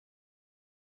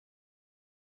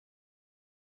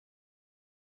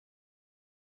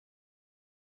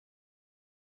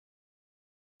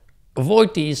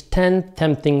Avoid these 10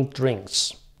 tempting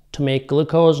drinks to make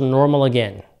glucose normal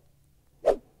again.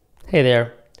 Hey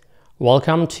there,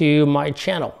 welcome to my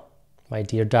channel. My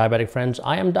dear diabetic friends,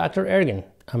 I am Dr. Ergin.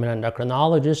 I'm an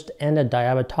endocrinologist and a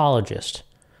diabetologist.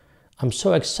 I'm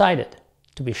so excited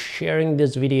to be sharing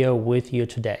this video with you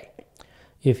today.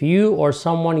 If you or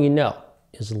someone you know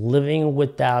is living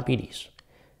with diabetes,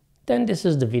 then this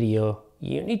is the video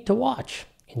you need to watch.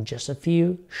 In just a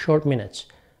few short minutes,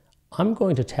 I'm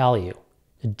going to tell you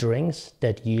the drinks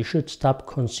that you should stop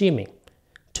consuming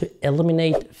to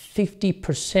eliminate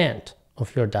 50%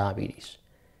 of your diabetes.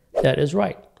 That is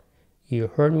right. You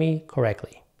heard me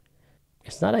correctly.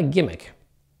 It's not a gimmick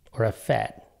or a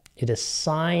fad. It is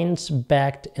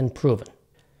science-backed and proven.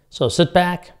 So sit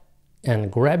back and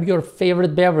grab your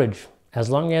favorite beverage, as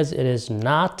long as it is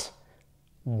not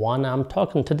one I'm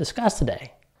talking to discuss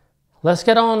today. Let's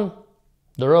get on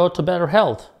the road to better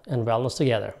health and wellness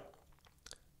together.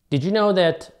 Did you know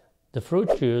that the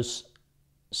fruit juice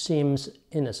seems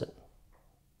innocent,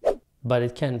 but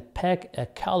it can pack a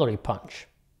calorie punch?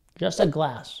 Just a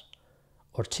glass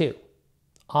or two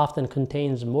often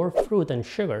contains more fruit and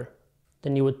sugar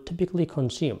than you would typically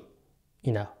consume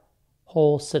in a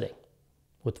whole sitting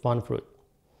with one fruit.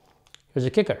 Here's a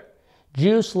kicker.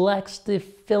 Juice lacks the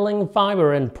filling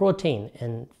fiber and protein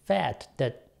and fat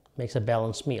that makes a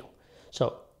balanced meal.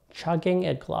 So chugging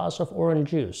a glass of orange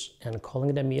juice and calling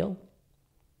it a meal?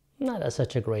 Not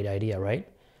such a great idea, right?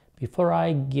 Before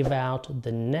I give out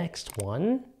the next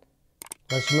one,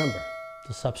 let's remember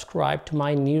to subscribe to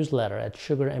my newsletter at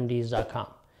SugarMDs.com.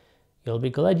 You'll be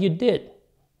glad you did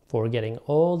for getting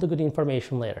all the good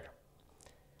information later.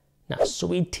 Now,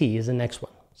 sweet tea is the next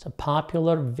one. It's a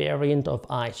popular variant of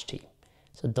iced tea.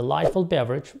 It's a delightful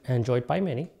beverage enjoyed by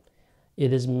many.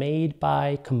 It is made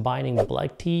by combining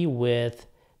black tea with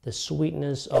the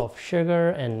sweetness of sugar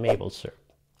and maple syrup.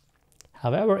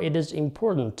 However, it is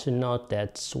important to note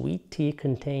that sweet tea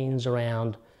contains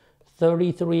around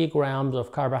 33 grams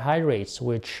of carbohydrates,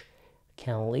 which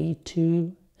can lead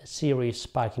to a serious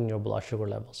spike in your blood sugar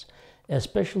levels,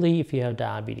 especially if you have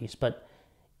diabetes. But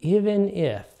even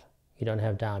if you don't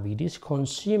have diabetes,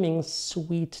 consuming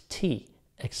sweet tea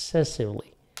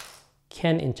excessively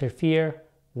can interfere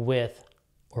with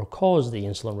or cause the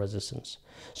insulin resistance.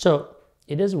 So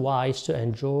it is wise to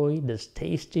enjoy this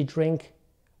tasty drink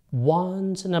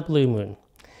once in a blue moon.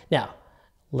 Now,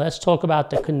 let's talk about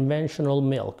the conventional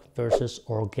milk versus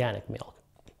organic milk.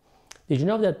 Did you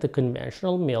know that the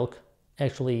conventional milk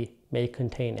actually may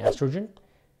contain estrogen?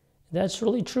 That's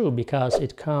really true because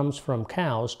it comes from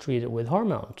cows treated with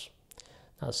hormones.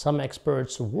 Now, some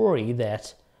experts worry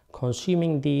that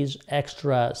consuming these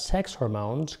extra sex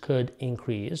hormones could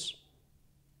increase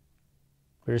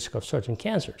the risk of certain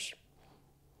cancers.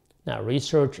 Now,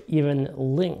 research even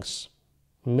links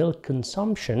milk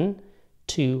consumption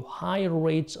to higher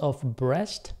rates of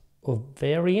breast,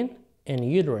 ovarian,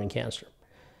 and uterine cancer.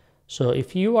 So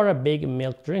if you are a big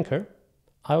milk drinker,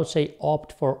 I would say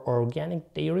opt for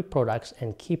organic dairy products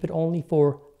and keep it only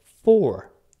for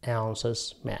 4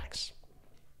 ounces max.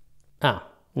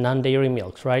 Non-dairy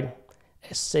milks, right?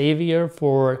 A savior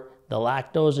for the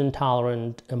lactose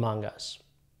intolerant among us.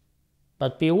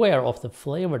 But beware of the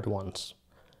flavored ones.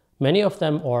 Many of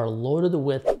them are loaded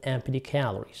with empty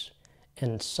calories,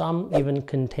 and some even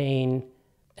contain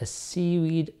a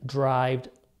seaweed-derived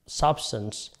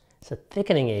substance. It's a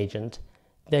thickening agent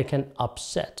that can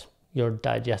upset your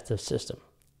digestive system.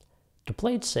 To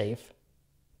play it safe,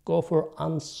 go for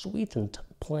unsweetened,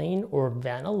 plain or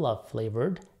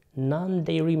vanilla-flavored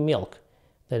non-dairy milk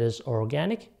that is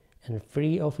organic and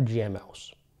free of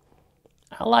GMOs.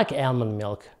 I like almond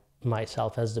milk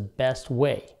myself as the best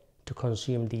way to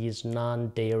consume these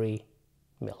non-dairy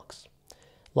milks.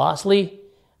 Lastly,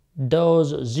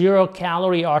 those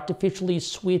 0-calorie artificially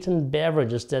sweetened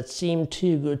beverages that seem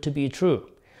too good to be true.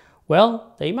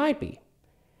 Well, they might be.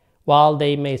 While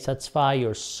they may satisfy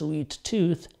your sweet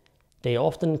tooth, they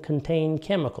often contain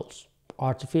chemicals,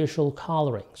 artificial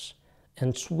colorings,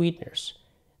 and sweeteners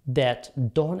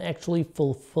that don't actually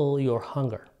fulfill your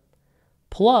hunger.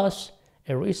 Plus,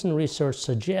 a recent research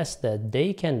suggests that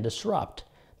they can disrupt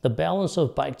the balance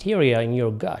of bacteria in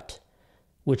your gut,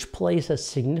 which plays a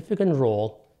significant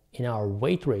role in our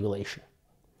weight regulation.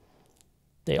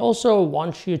 They also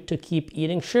want you to keep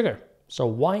eating sugar, so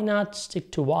why not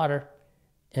stick to water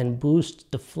and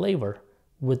boost the flavor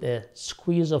with a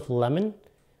squeeze of lemon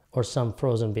or some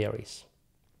frozen berries.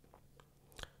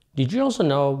 Did you also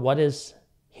know what is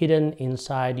hidden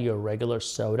inside your regular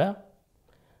soda?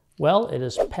 Well, it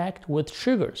is packed with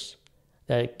sugars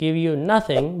that give you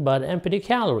nothing but empty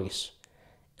calories.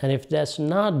 And if that's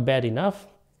not bad enough,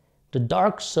 The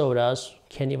dark sodas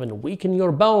can even weaken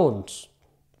your bones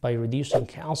by reducing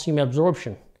calcium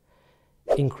absorption,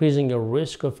 increasing your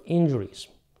risk of injuries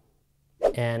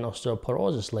and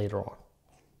osteoporosis later on.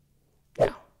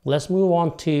 Now, let's move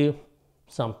on to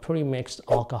some pre-mixed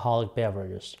alcoholic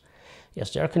beverages.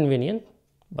 Yes, they're convenient,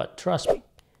 but trust me,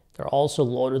 they're also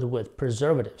loaded with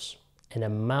preservatives and a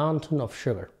mountain of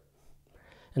sugar.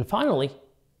 And finally,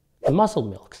 muscle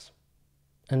milks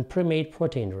and pre-made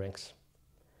protein drinks.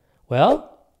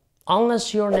 Well,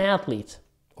 unless you're an athlete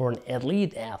or an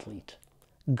elite athlete,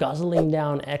 guzzling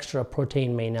down extra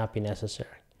protein may not be necessary.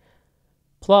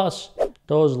 Plus,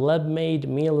 those lab-made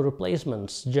meal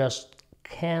replacements just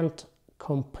can't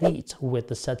compete with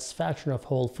the satisfaction of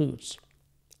whole foods.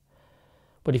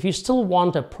 But if you still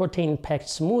want a protein-packed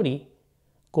smoothie,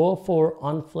 go for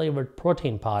unflavored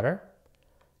protein powder,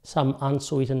 some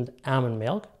unsweetened almond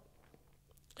milk,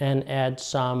 and add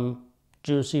some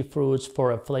juicy fruits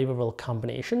for a flavorful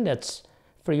combination that's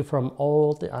free from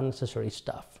all the unnecessary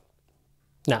stuff.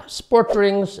 Now, sport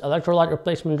drinks, electrolyte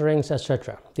replacement drinks,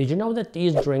 etc. Did you know that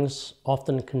these drinks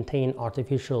often contain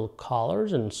artificial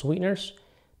colors and sweeteners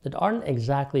that aren't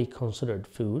exactly considered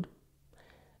food?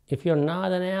 If you're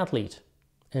not an athlete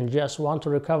and just want to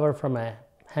recover from a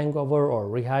hangover or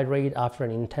rehydrate after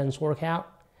an intense workout,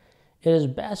 it is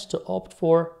best to opt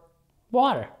for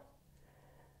water.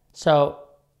 So,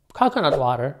 coconut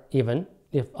water, even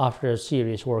if after a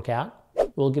serious workout,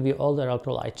 will give you all the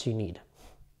electrolytes you need.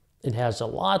 It has a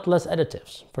lot less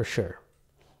additives, for sure.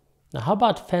 Now, how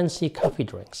about fancy coffee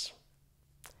drinks?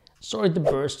 Sorry to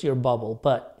burst your bubble,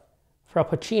 but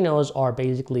frappuccinos are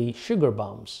basically sugar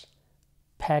bombs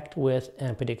packed with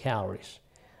empty calories.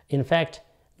 In fact,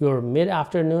 your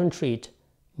mid-afternoon treat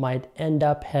might end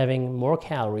up having more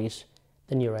calories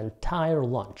than your entire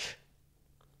lunch.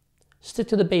 Stick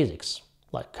to the basics,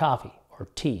 like coffee or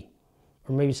tea,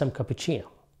 or maybe some cappuccino.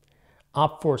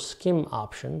 Opt for skim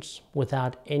options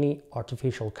without any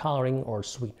artificial coloring or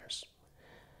sweeteners.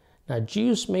 Now,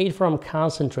 juice made from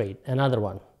concentrate, another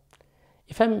one.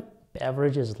 If a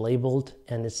beverage is labeled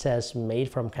and it says made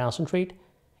from concentrate,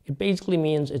 it basically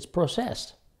means it's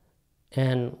processed.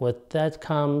 And with that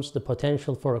comes the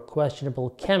potential for questionable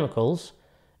chemicals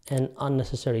and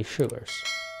unnecessary sugars.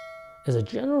 As a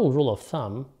general rule of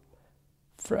thumb,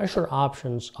 fresher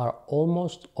options are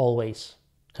almost always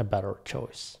a better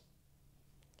choice.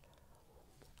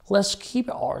 Let's keep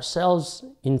ourselves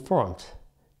informed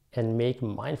and make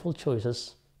mindful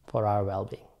choices for our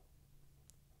well-being.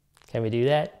 Can we do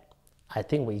that? I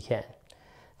think we can.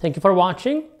 Thank you for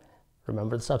watching.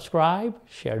 Remember to subscribe,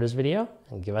 share this video,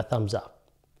 and give a thumbs up.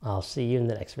 I'll see you in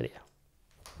the next video.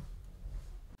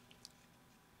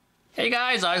 Hey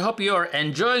guys, I hope you're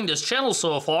enjoying this channel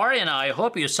so far, and I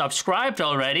hope you subscribed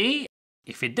already.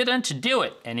 If you didn't, do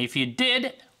it. And if you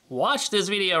did, watch this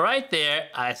video right there.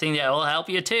 I think that will help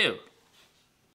you too.